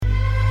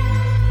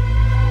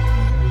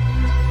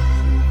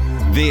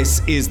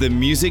This is the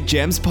Music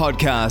Gems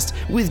podcast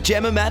with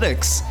Gemma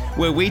Maddox,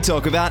 where we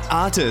talk about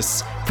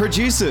artists,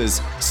 producers,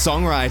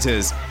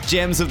 songwriters,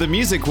 gems of the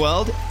music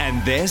world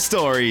and their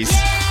stories.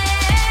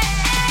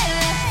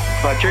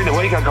 But during the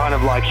week, I kind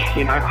of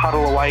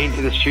huddle away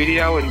into the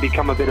studio and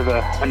become a bit of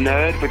a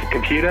nerd with the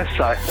computer.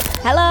 So,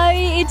 hello,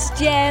 it's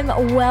Gem.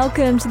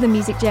 Welcome to the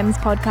Music Gems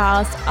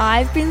podcast.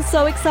 I've been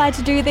so excited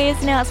to do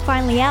this. Now it's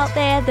finally out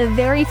there, the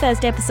very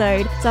first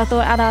episode. So I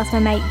thought I'd ask my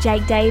mate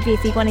Jake Davey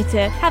if he wanted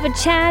to have a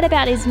chat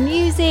about his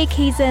music.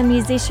 He's a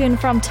musician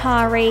from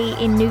Taree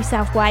in New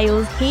South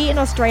Wales, here in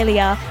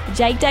Australia.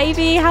 Jake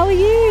Davey, how are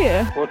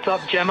you? What's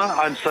up, Gemma?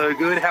 I'm so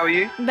good. How are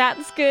you?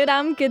 That's good.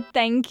 I'm good,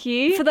 thank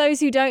you. For those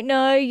who don't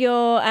know, you're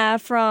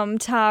from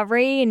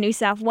Taree in New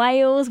South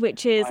Wales,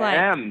 which is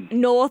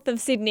north of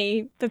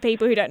Sydney for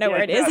people who don't know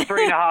where it is.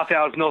 3.5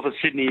 hours north of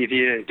Sydney if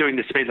you're doing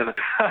the speed limit.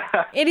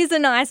 It is a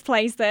nice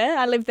place there.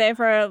 I lived there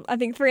for, I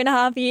think,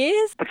 3.5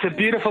 years. It's a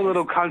beautiful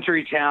little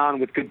country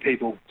town with good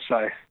people.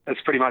 So that's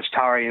pretty much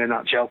Taree in a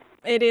nutshell.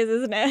 It is,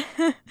 isn't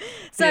it?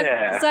 So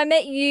I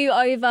met you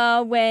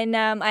over when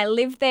I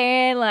lived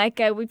there.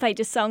 We played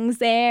your songs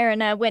there,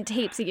 and I went to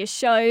heaps of your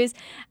shows.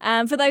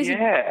 For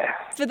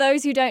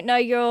those who don't know,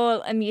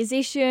 you're a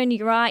musician.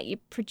 You write, you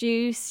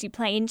produce, you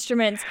play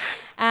instruments.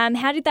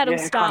 How did that all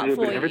start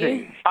for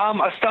you?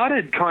 I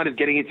started kind of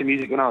getting into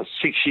music when I was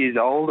 6 years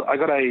old. I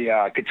got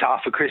a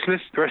guitar for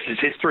Christmas. The rest is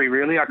history,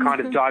 really. I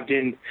kind of dived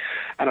in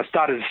and I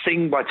started to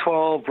sing by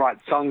 12, write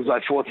songs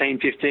by 14,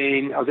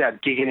 15. I was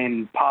out gigging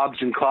in pubs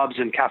and clubs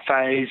and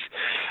cafes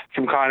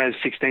from kind of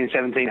 16,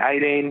 17,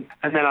 18.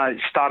 And then I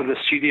started a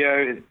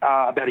studio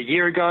about a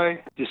year ago.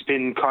 Just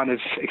been kind of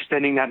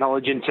extending that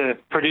knowledge into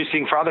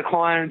producing for other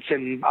clients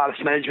and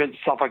artist management,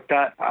 stuff like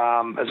that,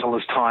 as well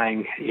as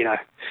tying,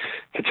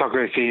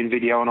 photography and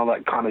video and all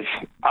that kind of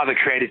other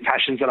creative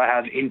passions that I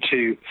have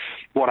into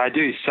what I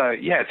do. So,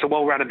 it's a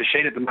well-rounded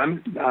machine at the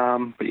moment.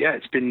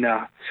 It's been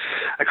a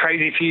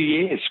crazy few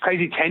years,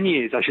 crazy 10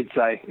 years, I should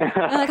say.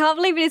 I can't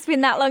believe it's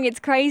been that long. It's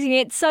crazy.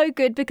 It's so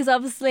good because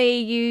obviously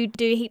you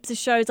do heaps of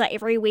shows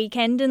every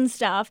weekend and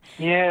stuff.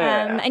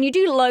 Yeah. And you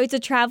do loads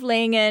of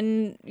travelling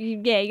and you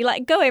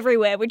go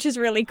everywhere, which is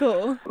really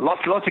cool.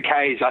 Lots of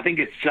Ks. I think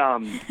it's,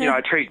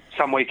 I treat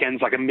some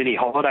weekends like a mini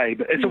holiday,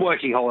 but it's a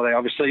working holiday,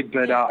 obviously,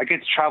 but I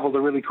get to travel to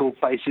really cool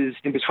places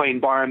in between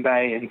Byron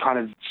Bay and kind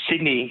of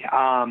Sydney.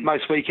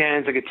 Most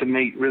weekends I get to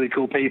meet really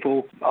cool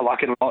people. I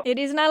like it a lot. It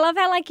is, and I love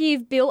how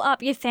you've built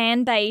up your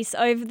fan base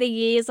over the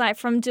years,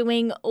 from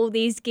doing all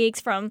these gigs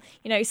from,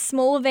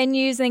 small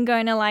venues and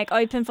going to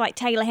open for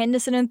Taylor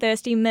Henderson and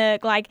Thirsty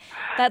Merc.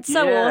 That's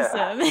so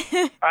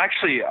awesome.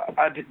 Actually,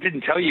 I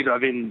didn't tell you, but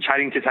I've been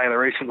chatting to Taylor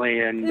recently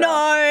and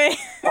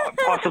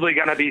possibly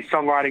going to be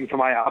songwriting for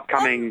my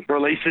upcoming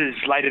releases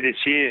later this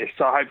year.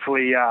 So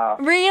hopefully...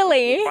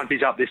 Really? Once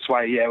he's up this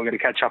way, we're going to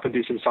catch up and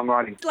do some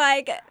songwriting. Are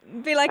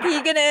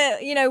you going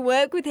to,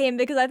 work with him?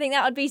 Because I think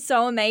that would be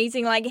so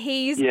amazing.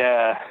 He's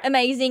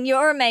amazing,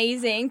 you're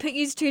amazing. Put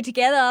you two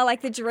together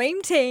like the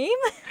dream team.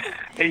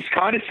 He's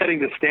kind of setting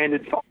the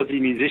standard for Aussie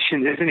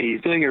musicians, isn't he?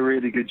 He's doing a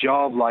really good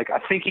job. I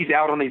think he's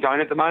out on his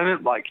own at the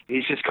moment.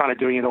 He's just kind of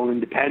doing it all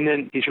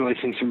independent. He's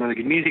releasing some really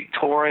good music,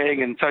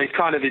 touring, and so he's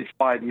kind of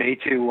inspired me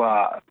to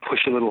push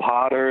a little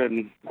harder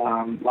and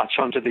latch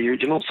onto the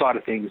original side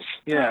of things.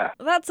 Yeah.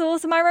 That's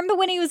awesome. I remember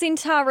when he was in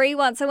Taree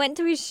once, I went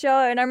to his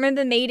show and I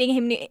remember meeting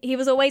him. He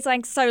was always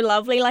so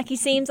lovely. He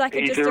seems like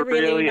he's just a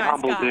really nice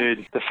humble guy.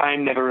 Dude. The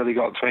fame never really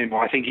got to him.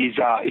 I think he's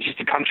just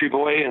a country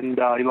boy and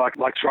he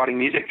likes writing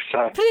music.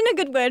 So put in a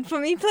good word for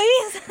me,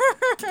 please.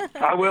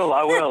 I will.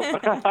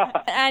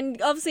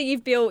 And obviously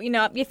you've built,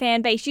 up your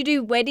fan base. You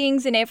do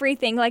weddings and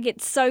everything.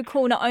 It's so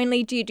cool. Not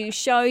only do you do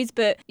shows,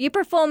 but you're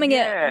performing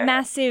at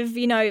massive,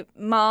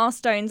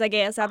 milestones, I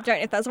guess. I don't know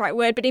if that's the right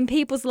word, but in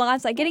people's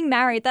lives, getting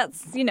married,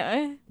 that's,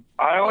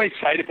 I always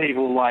say to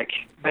people,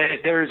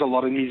 there is a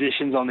lot of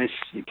musicians on this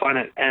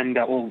planet and,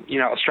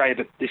 Australia,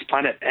 but this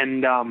planet.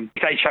 And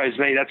if they chose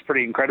me, that's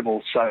pretty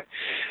incredible. So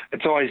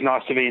it's always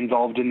nice to be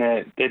involved in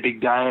their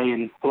big day.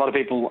 And a lot of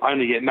people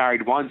only get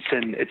married once,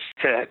 and it's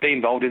to be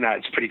involved in that,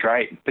 it's pretty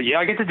great. But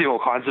I get to do all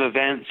kinds of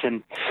events,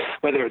 and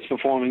whether it's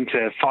performing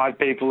to 5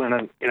 people in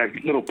a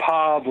little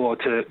pub or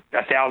to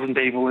 1,000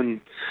 people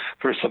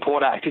for a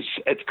support act,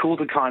 it's cool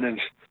to kind of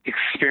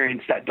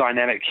experience that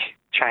dynamic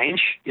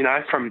change,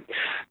 from,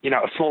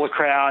 a smaller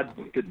crowd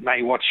that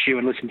may watch you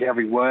and listen to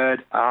every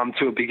word,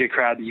 to a bigger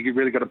crowd that you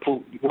really got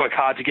to work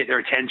hard to get their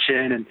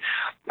attention. And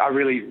I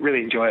really,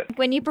 really enjoy it.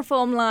 When you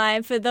perform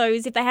live, for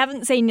those, if they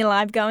haven't seen you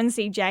live, go and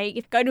see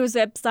Jake. Go to his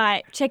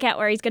website, check out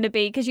where he's going to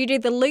be, because you do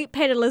the loop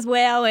pedal as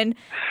well. And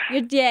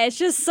it's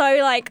just so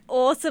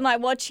awesome,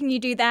 watching you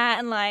do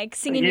that and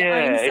singing your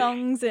own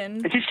songs.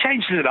 And it just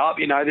changes it up,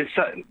 there's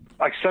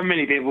like so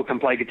many people can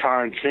play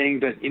guitar and sing,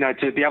 but, you know,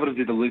 to be able to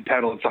do the loop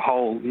pedal, it's a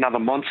whole another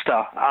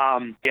monster.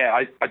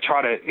 I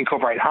try to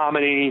incorporate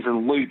harmonies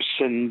and loops,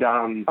 and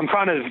I'm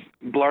kind of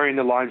blurring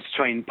the lines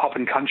between pop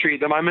and country at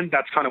the moment.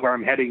 That's kind of where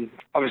I'm heading.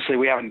 Obviously,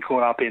 we haven't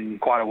caught up in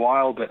quite a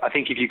while, but I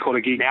think if you caught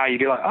a gig now, you'd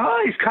be like,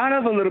 oh, he's kind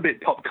of a little bit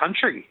pop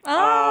country.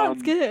 Oh,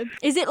 that's good.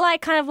 Is it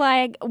like kind of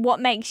like what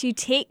makes you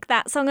tick,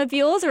 that song of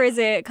yours, or is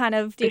it kind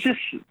of different?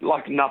 It's just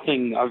like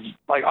nothing.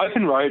 Like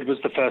Open Road was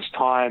the first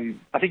time,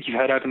 I think you've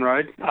heard Open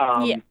Road.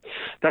 Yeah.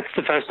 That's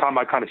the first time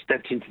I kind of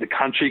stepped into the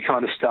country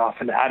kind of stuff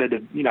and added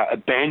a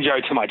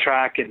banjo to my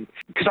track. And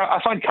because I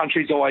find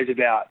country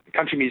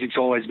music's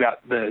always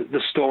about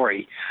the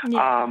story.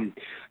 Yeah.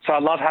 So I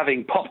love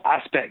having pop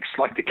aspects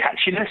like the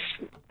catchiness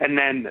and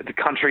then the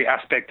country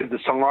aspect of the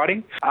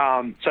songwriting.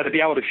 So to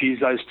be able to fuse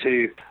those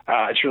two,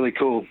 it's really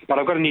cool. But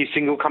I've got a new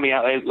single coming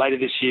out later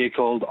this year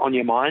called On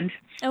Your Mind.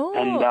 Oh.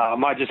 And I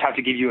might just have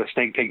to give you a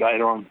sneak peek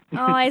later on.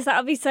 Oh, that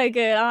would be so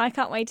good. Oh, I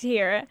can't wait to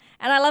hear it.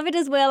 And I love it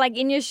as well, like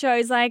in your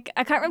shows, like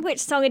I can't remember which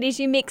song it is,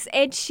 you mix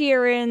Ed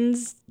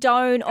Sheeran's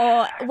Don't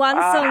or one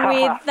song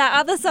with that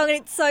other song,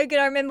 and it's so good.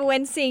 I remember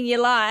when seeing you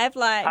live,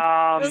 like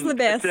it was the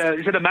best.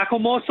 Is it a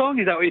Macklemore song?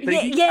 Is that what you're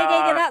thinking?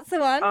 Yeah, that's the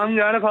one. I'm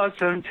going to post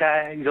some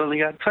tags, only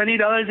got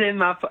 $20 in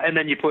my... And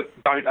then you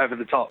put Don't over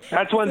the top.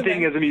 That's one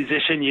thing as a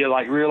musician, you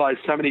like realise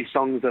so many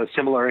songs are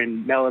similar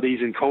in melodies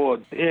and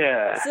chords.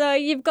 Yeah. So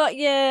you've got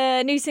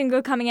your new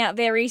single coming out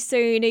very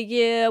soon. Are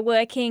you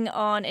working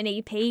on an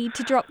EP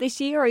to drop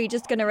this year, or are you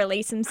just going to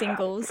release some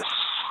singles?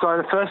 So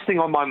the first thing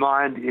on my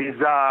mind is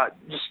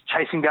just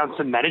chasing down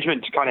some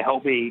management to kind of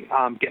help me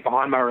get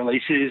behind my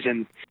releases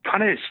and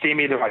kind of steer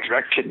me in the right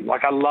direction.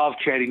 Like I love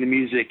creating the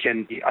music,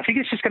 and I think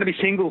it's just going to be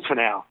singles for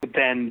now. But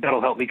then that'll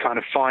help me kind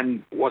of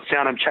find what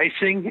sound I'm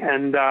chasing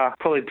and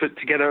probably put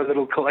together a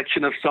little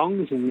collection of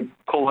songs and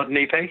call it an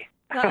EP.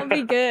 That would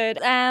be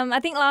good. I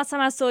think last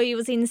time I saw you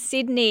was in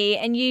Sydney,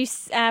 and you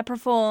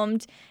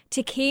performed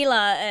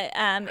Tequila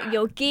at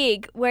your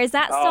gig, whereas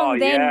that song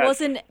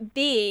wasn't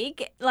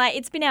big. Like,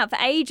 it's been out for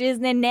ages,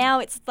 and then now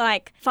it's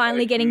like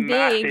finally getting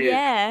massive. big.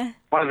 Yeah.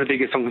 One of the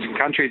biggest songs in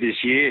country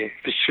this year,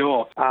 for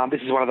sure.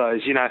 This is one of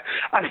those,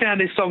 I found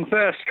this song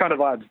first kind of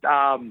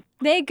vibes.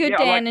 They're good,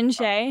 Dan and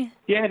Shay.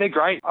 Yeah, they're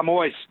great. I'm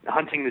always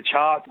hunting the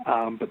chart,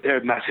 but they're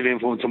a massive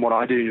influence on what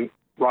I do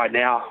right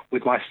now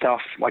with my stuff,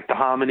 like the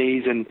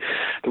harmonies and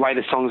the way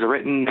the songs are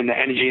written and the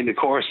energy in the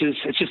choruses.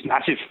 It's just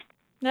massive.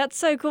 That's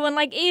so cool. And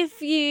like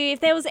if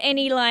there was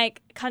any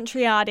like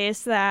country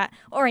artist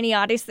or any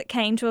artist that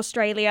came to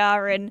Australia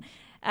and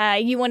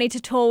you wanted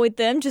to tour with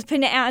them, just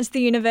putting it out into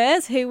the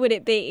universe, who would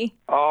it be?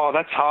 Oh,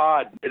 that's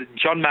hard.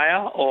 John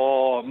Mayer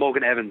or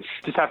Morgan Evans.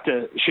 Just have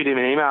to shoot him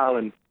an email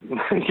and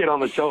get on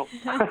the tour.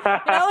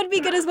 That would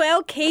be good as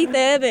well. Keith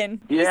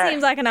Urban. Yeah, he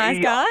seems like a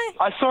nice guy.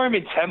 I saw him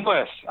in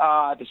Tamworth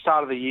at the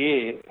start of the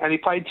year, and he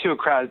played to a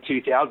crowd of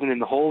 2,000 in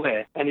the hall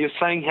there. And he was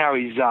saying how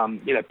he's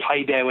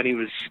played there when he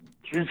was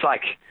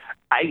like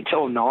 8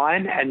 or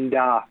 9, and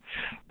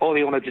all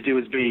he wanted to do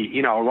was be,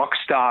 a rock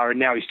star, and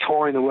now he's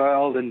touring the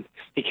world, and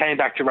he came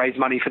back to raise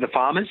money for the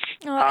farmers.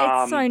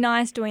 Oh, it's so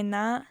nice doing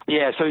that.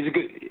 Yeah, so he's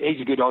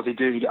a good Aussie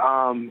dude,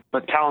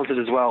 but talented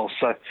as well.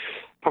 So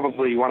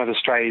probably one of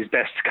Australia's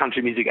best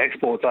country music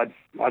exports, I'd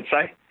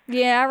say.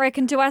 Yeah, I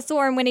reckon too. I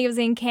saw him when he was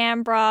in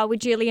Canberra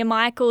with Julia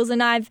Michaels,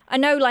 and I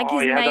know like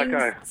his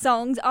main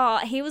songs. Oh,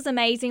 he was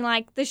amazing.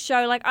 Like the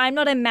show, like I'm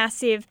not a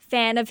massive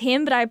fan of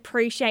him, but I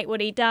appreciate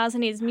what he does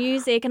and his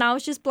music, and I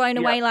was just blown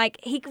away. Like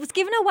he was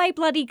giving away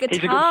bloody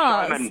guitars. He's a good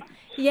showman.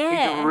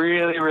 Yeah. He's a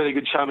really, really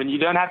good showman. You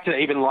don't have to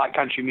even like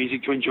country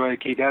music to enjoy a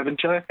Keith Urban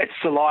show. It's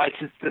the lights,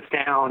 it's the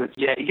sound.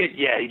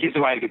 He gives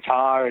away a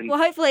guitar. And well,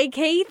 hopefully,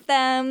 Keith,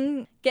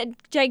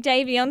 get Jake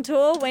Davey on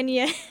tour when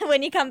you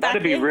come back.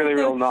 That'd be really,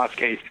 real nice,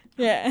 Keith.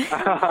 Yeah,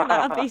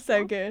 that'd be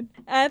so good.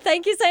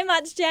 Thank you so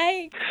much,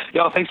 Jake.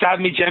 Yo, thanks for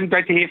having me, Jem.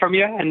 Great to hear from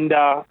you, and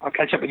I'll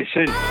catch up with you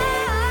soon.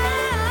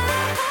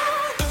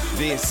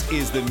 This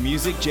is the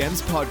Music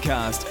Gems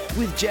podcast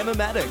with Gemma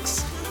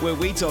Maddox, where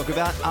we talk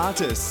about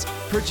artists,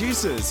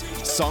 producers,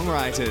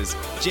 songwriters,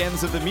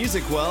 gems of the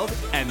music world,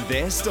 and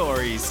their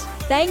stories.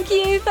 Thank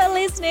you for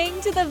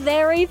listening to the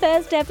very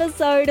first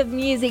episode of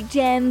Music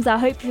Gems. I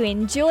hope you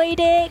enjoyed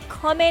it.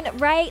 Comment,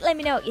 rate, let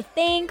me know what you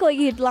think, or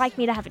you'd like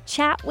me to have a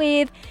chat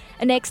with.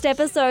 Next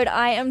episode,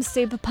 I am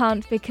super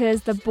pumped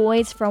because the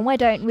boys from Why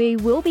Don't We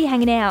will be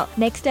hanging out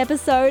next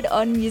episode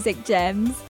on Music Gems.